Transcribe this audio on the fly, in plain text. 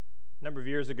A number of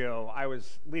years ago, I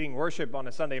was leading worship on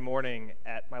a Sunday morning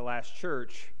at my last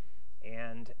church,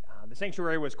 and the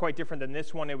sanctuary was quite different than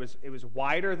this one. It was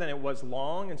wider than it was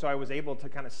long, and so I was able to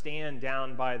kind of stand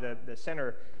down by the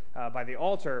center, by the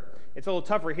altar. It's a little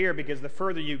tougher here because the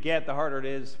further you get, the harder it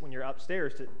is when you're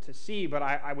upstairs to see, but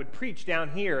I would preach down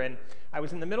here, and I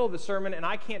was in the middle of the sermon, and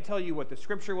I can't tell you what the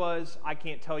scripture was. I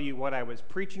can't tell you what I was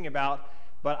preaching about.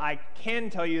 But I can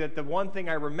tell you that the one thing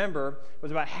I remember was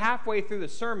about halfway through the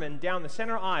sermon, down the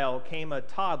center aisle came a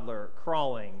toddler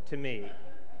crawling to me.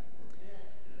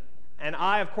 And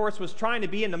I, of course, was trying to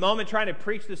be in the moment, trying to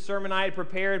preach the sermon I had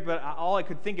prepared, but all I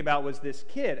could think about was this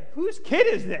kid. Whose kid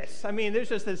is this? I mean, there's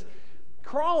just this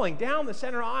crawling down the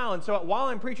center aisle. And so while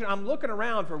I'm preaching, I'm looking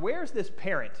around for where's this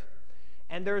parent?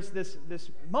 And there's this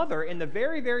mother in the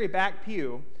very, very back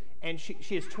pew, and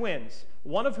she has twins,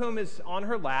 one of whom is on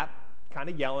her lap, kind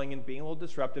of yelling and being a little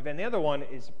disruptive, and the other one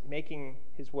is making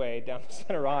his way down the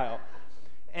center aisle.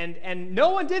 And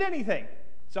no one did anything.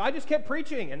 So I just kept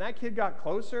preaching, and that kid got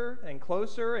closer and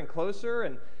closer and closer,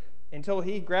 and until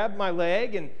he grabbed my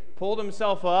leg and pulled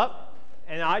himself up,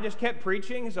 and I just kept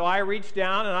preaching. So I reached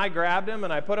down and I grabbed him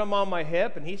and I put him on my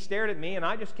hip, and he stared at me, and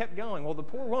I just kept going. Well, the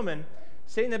poor woman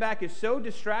sitting in the back is so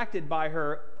distracted by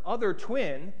her other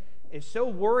twin, is so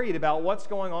worried about what's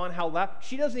going on, how loud.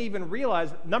 She doesn't even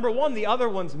realize, number one, the other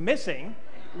one's missing,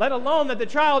 let alone that the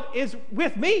child is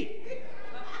with me.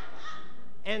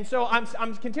 And so I'm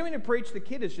continuing to preach. The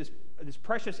kid is just this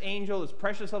precious angel, this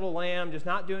precious little lamb, just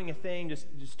not doing a thing, just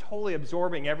totally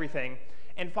absorbing everything.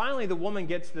 And finally, the woman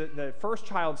gets the first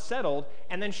child settled,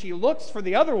 and then she looks for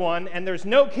the other one, and there's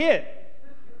no kid.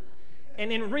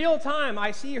 And in real time,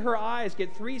 I see her eyes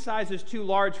get 3 sizes too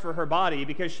large for her body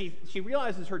because she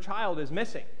realizes her child is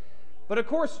missing. But of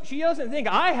course, she doesn't think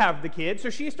I have the kid, so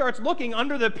she starts looking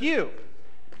under the pew.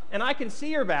 And I can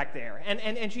see her back there.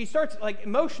 And she starts like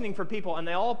motioning for people, and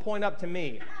they all point up to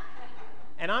me.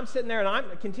 And I'm sitting there, and I'm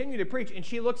continuing to preach, and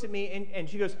she looks at me, and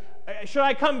she goes, "Should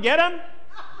I come get him?"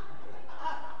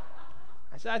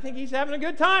 I said, "I think he's having a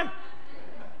good time.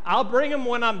 I'll bring him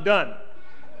when I'm done."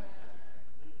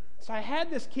 So I had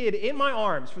this kid in my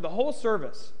arms for the whole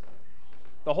service,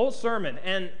 the whole sermon.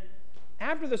 And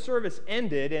after the service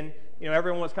ended, and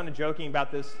everyone was kind of joking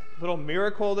about this little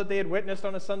miracle that they had witnessed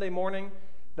on a Sunday morning,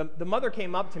 the mother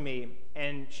came up to me,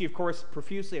 and she, of course,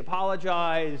 profusely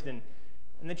apologized. And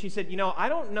then she said, "I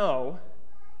don't know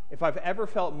if I've ever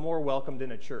felt more welcomed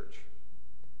in a church."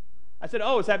 I said,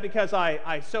 "Oh, is that because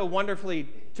I so wonderfully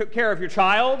took care of your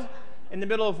child in the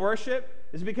middle of worship?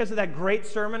 Is it because of that great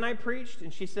sermon I preached?"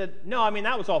 And she said, "No,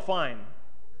 that was all fine."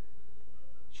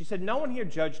 She said, "No one here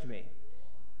judged me.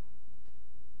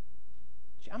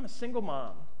 I'm a single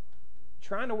mom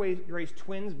trying to raise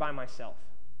twins by myself.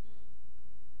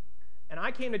 And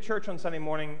I came to church on Sunday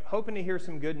morning hoping to hear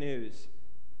some good news.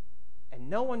 And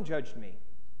no one judged me.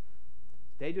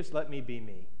 They just let me be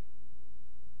me."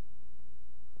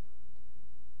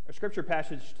 Our scripture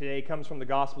passage today comes from the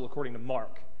Gospel according to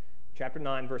Mark, chapter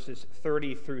 9, verses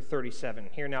 30 through 37.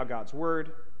 Hear now God's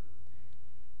word.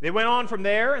 "They went on from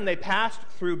there, and they passed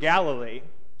through Galilee.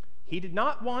 He did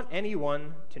not want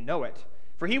anyone to know it,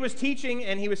 for he was teaching,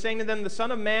 and he was saying to them, 'The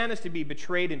Son of Man is to be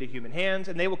betrayed into human hands,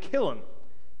 and they will kill him.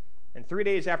 And 3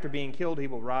 days after being killed, he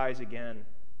will rise again.'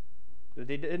 But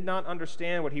they did not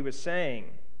understand what he was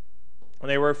saying, and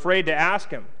they were afraid to ask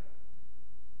him.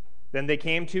 Then they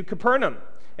came to Capernaum,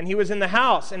 and he was in the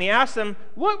house, and he asked them,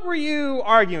 'What were you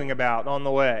arguing about on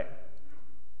the way?'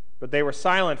 But they were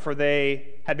silent, for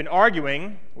they had been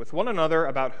arguing with one another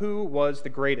about who was the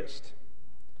greatest.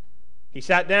 He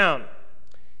sat down.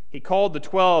 He called the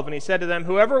 12, and he said to them,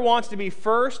 'Whoever wants to be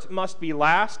first must be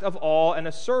last of all and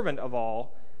a servant of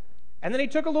all.' And then he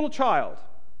took a little child,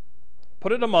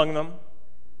 put it among them,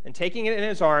 and taking it in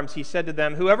his arms, he said to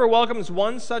them, 'Whoever welcomes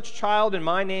one such child in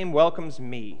my name welcomes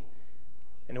me.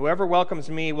 And whoever welcomes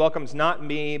me welcomes not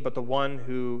me, but the one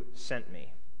who sent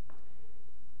me.'"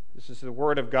 This is the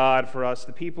word of God for us,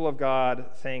 the people of God.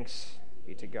 Thanks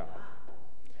be to God.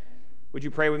 Would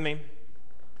you pray with me?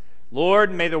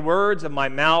 Lord, may the words of my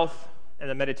mouth and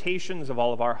the meditations of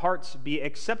all of our hearts be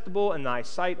acceptable in thy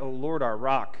sight, O Lord, our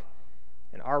rock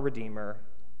and our Redeemer.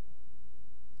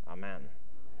 Amen.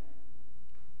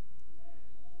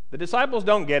 The disciples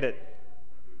don't get it.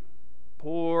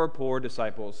 Poor, poor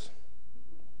disciples.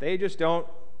 They just don't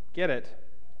get it.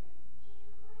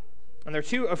 And they're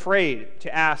too afraid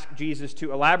to ask Jesus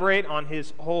to elaborate on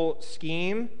his whole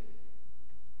scheme.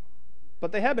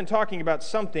 But they have been talking about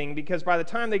something, because by the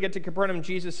time they get to Capernaum,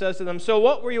 Jesus says to them, "So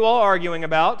what were you all arguing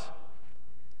about?"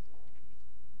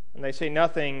 And they say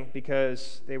nothing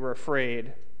because they were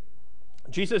afraid.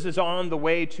 Jesus is on the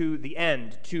way to the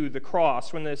end, to the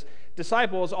cross, when the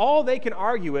disciples, all they can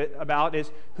argue about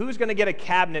is who's going to get a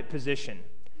cabinet position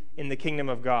in the kingdom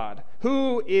of God.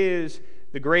 Who is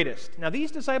the greatest? Now,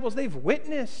 these disciples, they've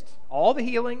witnessed all the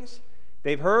healings,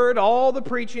 they've heard all the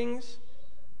preachings,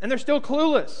 and they're still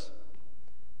clueless.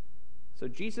 So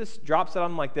Jesus drops it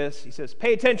on them like this. He says,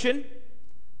 pay attention.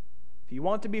 If you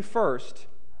want to be first,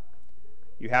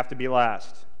 you have to be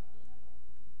last.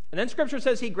 And then Scripture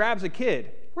says he grabs a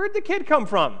kid. Where'd the kid come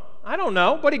from? I don't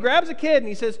know, but he grabs a kid and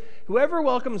he says, whoever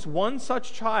welcomes one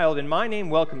such child in my name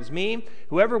welcomes me.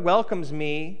 Whoever welcomes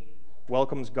me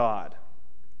welcomes God.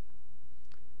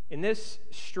 In this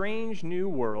strange new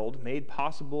world made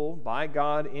possible by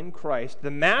God in Christ,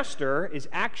 the master is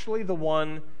actually the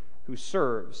one who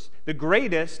serves. The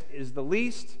greatest is the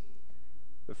least.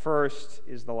 The first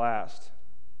is the last.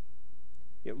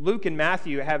 Luke and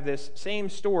Matthew have this same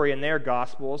story in their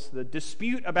Gospels, the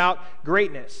dispute about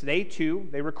greatness.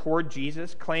 They record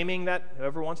Jesus claiming that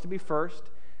whoever wants to be first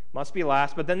must be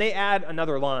last, but then they add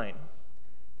another line.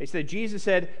 They said, Jesus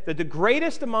said that the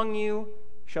greatest among you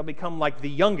shall become like the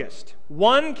youngest.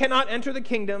 One cannot enter the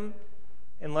kingdom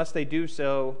unless they do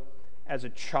so as a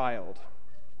child.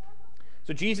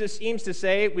 So Jesus seems to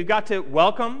say we've got to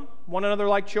welcome one another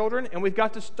like children, and we've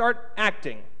got to start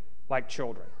acting like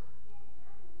children.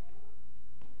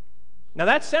 Now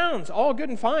that sounds all good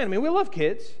and fine. I mean, we love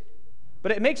kids,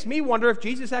 but it makes me wonder if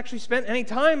Jesus actually spent any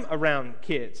time around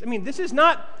kids. I mean, this is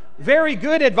not very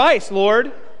good advice,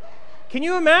 Lord. Can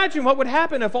you imagine what would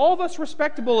happen if all of us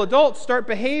respectable adults start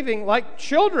behaving like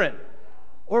children?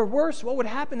 Or worse, what would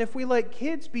happen if we let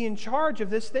kids be in charge of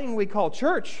this thing we call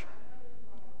church?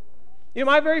 You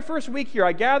know, my very first week here,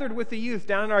 I gathered with the youth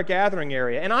down in our gathering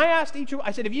area, and I asked each of them,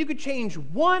 I said, if you could change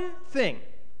one thing,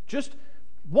 just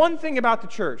one thing about the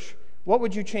church, what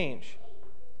would you change?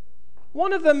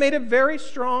 One of them made a very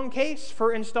strong case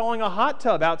for installing a hot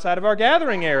tub outside of our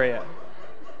gathering area.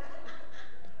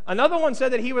 Another one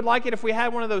said that he would like it if we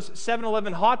had one of those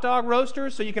 7-Eleven hot dog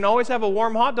roasters so you can always have a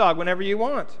warm hot dog whenever you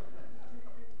want.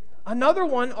 Another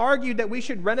one argued that we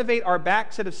should renovate our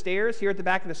back set of stairs here at the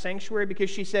back of the sanctuary because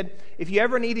she said, if you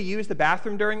ever need to use the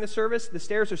bathroom during the service, the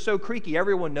stairs are so creaky,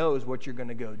 everyone knows what you're going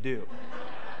to go do.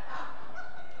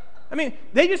 I mean,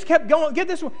 they just kept going. Get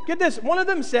this. One of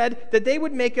them said that they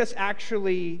would make us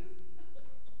actually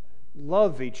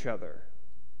love each other.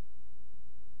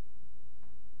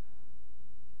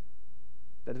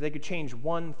 That if they could change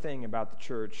one thing about the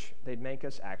church, they'd make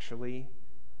us actually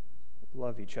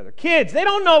love each other. Kids, they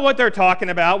don't know what they're talking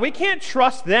about. We can't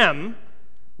trust them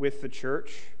with the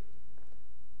church.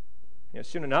 You know,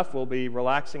 soon enough, we'll be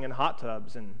relaxing in hot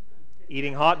tubs and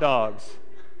eating hot dogs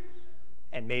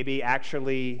and maybe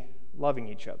actually loving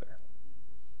each other.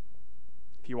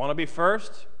 If you want to be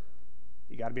first,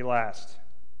 you got to be last.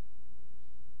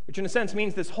 Which in a sense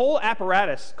means this whole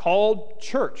apparatus called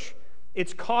church,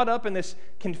 it's caught up in this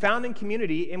confounding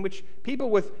community in which people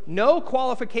with no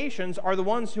qualifications are the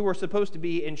ones who are supposed to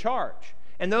be in charge.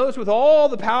 And those with all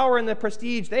the power and the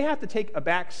prestige, they have to take a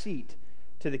back seat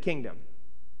to the kingdom.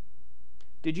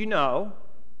 Did you know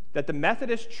that the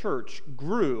Methodist Church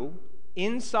grew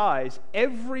in size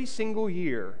every single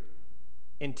year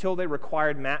until they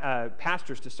required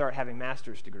pastors to start having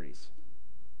master's degrees?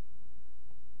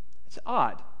 It's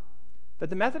odd that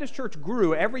the Methodist Church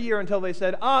grew every year until they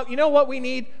said, you know what we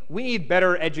need? We need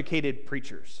better educated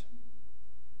preachers.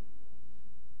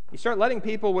 You start letting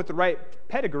people with the right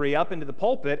pedigree up into the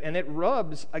pulpit, and it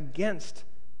rubs against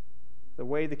the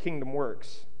way the kingdom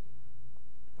works.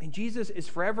 I mean, Jesus is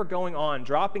forever going on,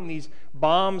 dropping these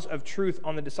bombs of truth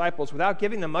on the disciples without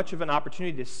giving them much of an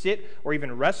opportunity to sit or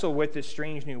even wrestle with this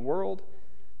strange new world.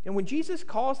 And when Jesus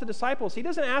calls the disciples, he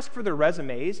doesn't ask for their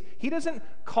resumes. He doesn't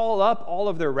call up all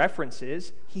of their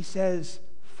references. He says,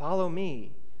 follow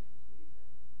me.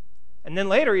 And then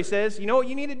later he says, you know what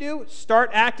you need to do? Start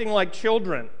acting like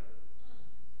children.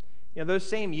 You know, those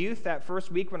same youth, that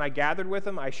first week when I gathered with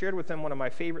them, I shared with them one of my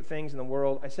favorite things in the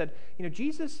world. I said, you know,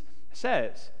 Jesus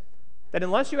says that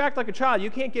unless you act like a child,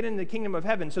 you can't get into the kingdom of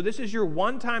heaven. So this is your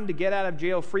one time to get out of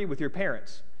jail free with your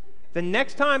parents. The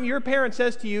next time your parent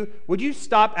says to you, would you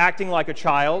stop acting like a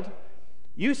child?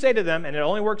 You say to them, and it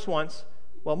only works once,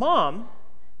 well, Mom,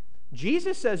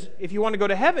 Jesus says if you want to go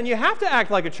to heaven, you have to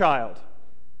act like a child.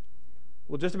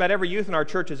 Well, just about every youth in our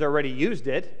church has already used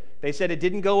it. They said it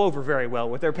didn't go over very well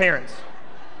with their parents.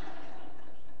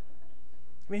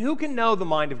 I mean, who can know the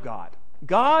mind of God?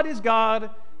 God is God,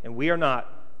 and we are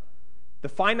not. The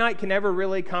finite can never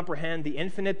really comprehend the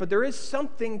infinite, but there is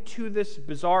something to this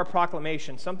bizarre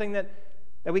proclamation, something that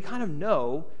we kind of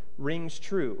know rings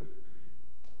true.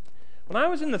 When I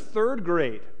was in the 3rd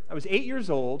grade, I was 8 years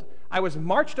old. I was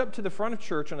marched up to the front of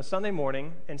church on a Sunday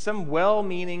morning, and some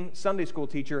well-meaning Sunday school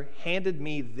teacher handed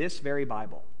me this very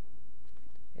Bible.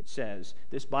 It says,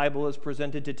 "This Bible is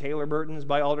presented to Taylor Burtons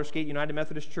by Aldersgate United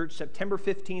Methodist Church, September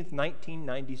 15th,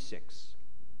 1996.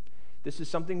 This is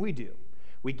something we do.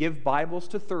 We give Bibles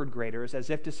to third graders as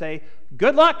if to say,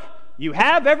 'Good luck, you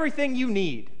have everything you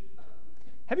need.'"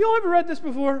 Have you all ever read this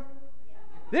before?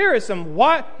 There is some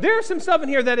stuff in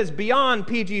here that is beyond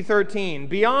PG-13,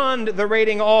 beyond the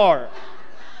rating R.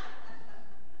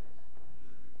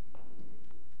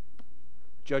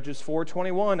 Judges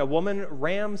 4:21, a woman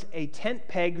rams a tent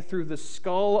peg through the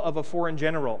skull of a foreign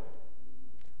general.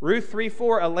 Ruth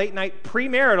 3:4, a late-night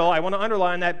premarital, I want to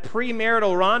underline that,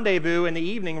 premarital rendezvous in the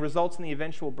evening results in the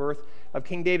eventual birth of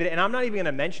King David. And I'm not even going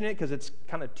to mention it because it's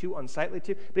kind of too unsightly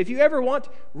to. But if you ever want,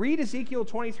 read Ezekiel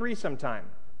 23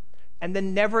 sometime. And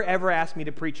then never, ever ask me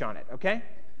to preach on it, okay?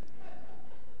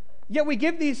 Yet we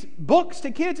give these books to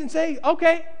kids and say,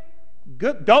 okay,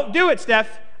 good, don't do it,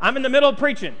 Steph. I'm in the middle of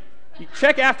preaching. You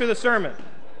check after the sermon.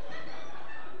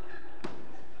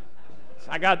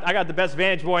 I got the best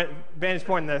vantage point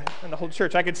in the whole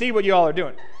church. I can see what you all are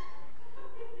doing.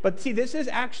 But see, this is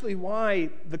actually why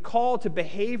the call to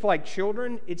behave like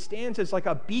children, it stands as like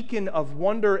a beacon of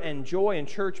wonder and joy in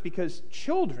church, because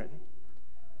children,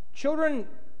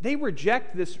 they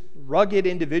reject this rugged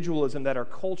individualism that our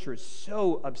culture is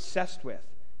so obsessed with.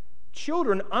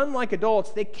 Children, unlike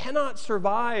adults, they cannot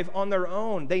survive on their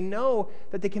own. They know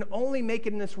that they can only make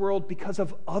it in this world because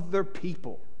of other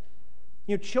people.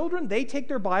 You know, children, they take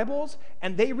their Bibles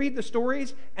and they read the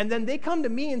stories and then they come to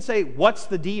me and say, "What's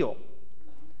the deal?"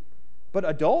 But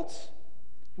adults,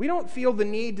 we don't feel the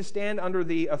need to stand under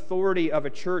the authority of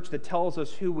a church that tells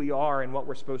us who we are and what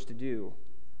we're supposed to do.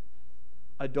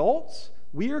 Adults,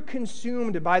 we are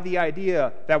consumed by the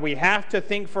idea that we have to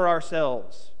think for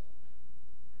ourselves.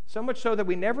 So much so that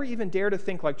we never even dare to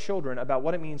think like children about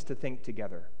what it means to think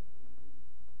together.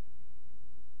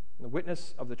 And the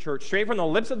witness of the church, straight from the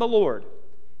lips of the Lord,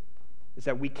 is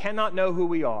that we cannot know who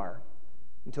we are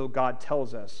until God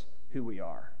tells us who we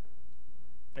are.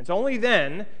 And it's only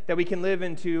then that we can live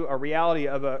into a reality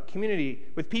of a community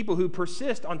with people who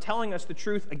persist on telling us the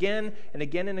truth again and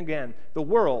again and again. The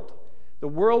world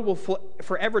will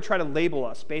forever try to label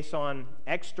us based on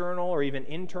external or even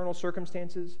internal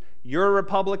circumstances. You're a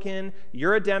Republican,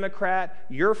 you're a Democrat,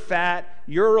 you're fat,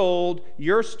 you're old,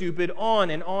 you're stupid,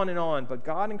 on and on and on. But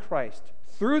God in Christ,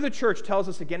 through the church, tells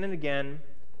us again and again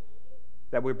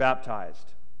that we're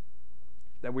baptized,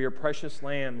 that we are precious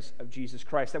lambs of Jesus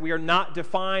Christ, that we are not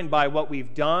defined by what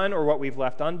we've done or what we've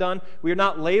left undone. We are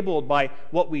not labeled by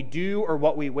what we do or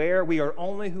what we wear. We are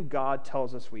only who God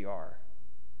tells us we are.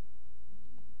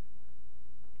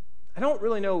 I don't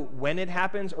really know when it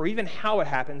happens or even how it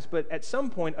happens, but at some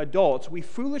point, adults, we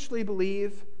foolishly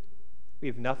believe we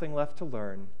have nothing left to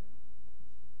learn.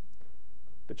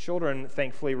 But children,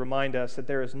 thankfully, remind us that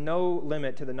there is no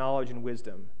limit to the knowledge and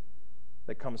wisdom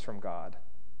that comes from God.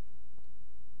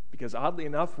 Because oddly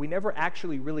enough, we never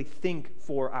actually really think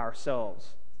for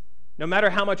ourselves, no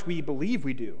matter how much we believe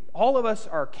we do. All of us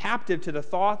are captive to the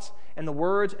thoughts and the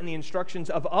words and the instructions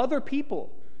of other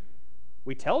people.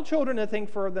 We tell children to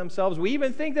think for themselves. We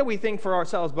even think that we think for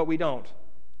ourselves, but we don't.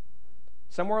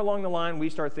 Somewhere along the line, we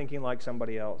start thinking like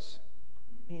somebody else.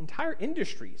 The entire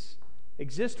industries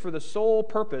exist for the sole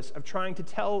purpose of trying to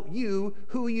tell you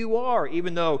who you are,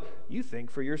 even though you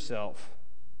think for yourself.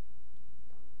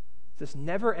 This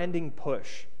never-ending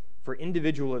push for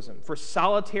individualism, for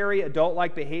solitary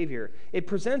adult-like behavior, it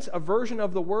presents a version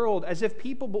of the world as if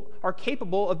people are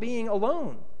capable of being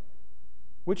alone,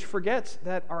 which forgets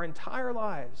that our entire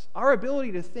lives, our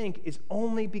ability to think, is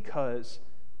only because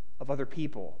of other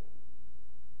people.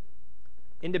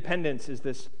 Independence is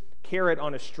this carrot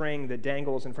on a string that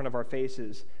dangles in front of our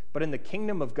faces, but in the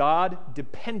kingdom of God,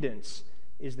 dependence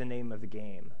is the name of the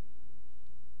game.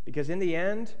 Because in the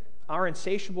end, our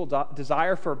insatiable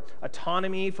desire for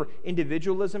autonomy, for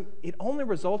individualism, it only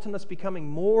results in us becoming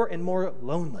more and more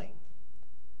lonely,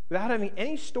 without having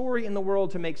any story in the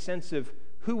world to make sense of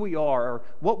who we are or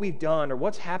what we've done or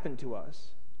what's happened to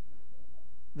us.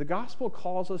 The gospel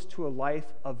calls us to a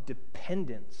life of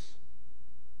dependence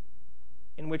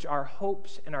in which our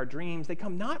hopes and our dreams, they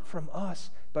come not from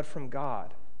us, but from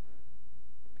God.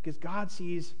 Because God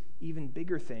sees even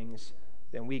bigger things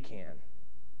than we can.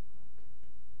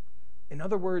 In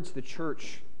other words, the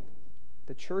church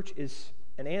is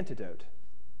an antidote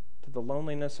to the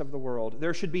loneliness of the world.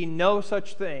 There should be no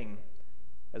such thing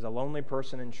as a lonely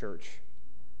person in church.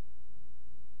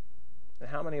 And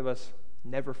how many of us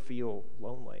never feel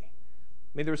lonely?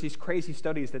 I mean, there's these crazy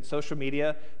studies that social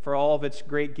media, for all of its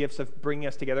great gifts of bringing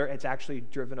us together, it's actually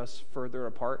driven us further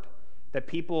apart. That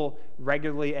people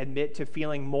regularly admit to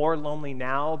feeling more lonely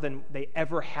now than they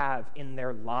ever have in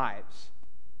their lives.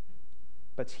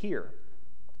 But it's here,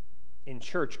 in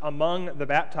church, among the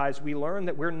baptized, we learn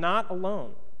that we're not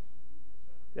alone.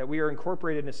 That we are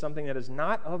incorporated into something that is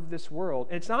not of this world.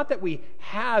 And it's not that we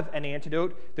have an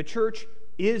antidote. The church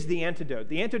is the antidote.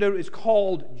 The antidote is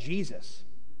called Jesus.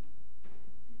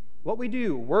 What we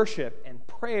do, worship and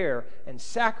prayer and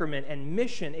sacrament and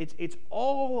mission, it's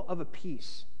all of a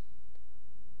piece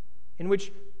in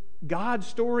which God's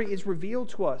story is revealed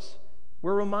to us.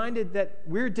 We're reminded that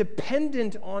we're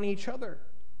dependent on each other.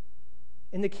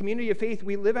 In the community of faith,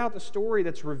 we live out the story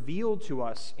that's revealed to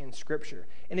us in Scripture,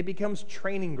 and it becomes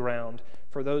training ground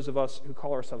for those of us who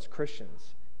call ourselves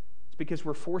Christians. It's because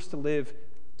we're forced to live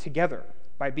together.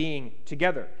 By being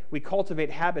together, we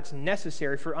cultivate habits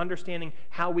necessary for understanding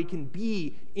how we can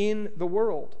be in the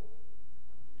world.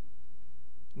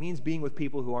 It means being with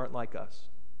people who aren't like us.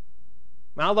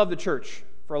 Now, I love the church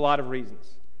for a lot of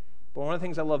reasons, but one of the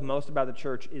things I love most about the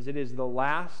church is it is the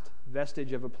last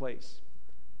vestige of a place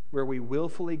where we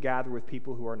willfully gather with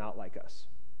people who are not like us.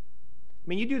 I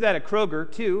mean, you do that at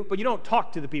Kroger too, but you don't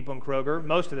talk to the people in Kroger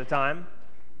most of the time.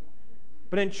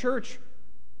 But in church,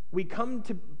 we come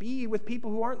to be with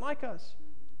people who aren't like us.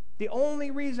 The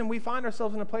only reason we find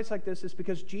ourselves in a place like this is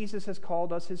because Jesus has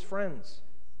called us his friends.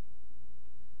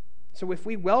 So if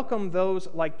we welcome those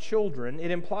like children,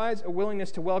 it implies a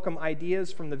willingness to welcome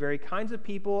ideas from the very kinds of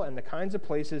people and the kinds of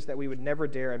places that we would never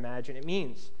dare imagine. It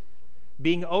means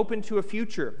being open to a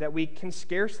future that we can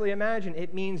scarcely imagine.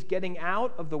 It means getting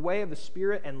out of the way of the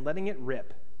Spirit and letting it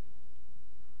rip.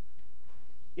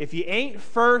 If you ain't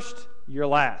first, you're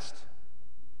last.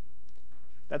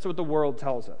 That's what the world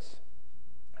tells us.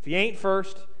 If you ain't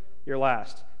first, you're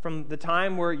last. From the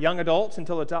time we're young adults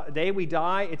until the day we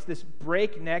die, it's this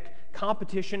breakneck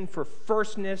competition for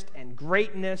firstness and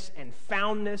greatness and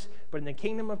foundness. But in the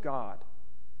kingdom of God,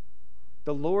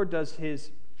 the Lord does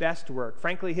his best work,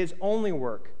 frankly, his only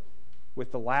work,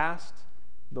 with the last,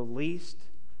 the least,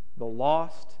 the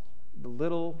lost, the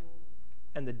little,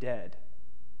 and the dead.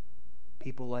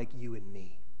 People like you and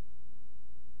me.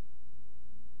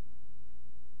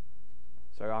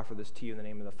 So I offer this to you in the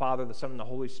name of the Father, the Son, and the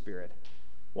Holy Spirit,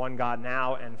 one God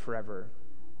now and forever.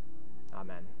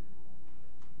 Amen.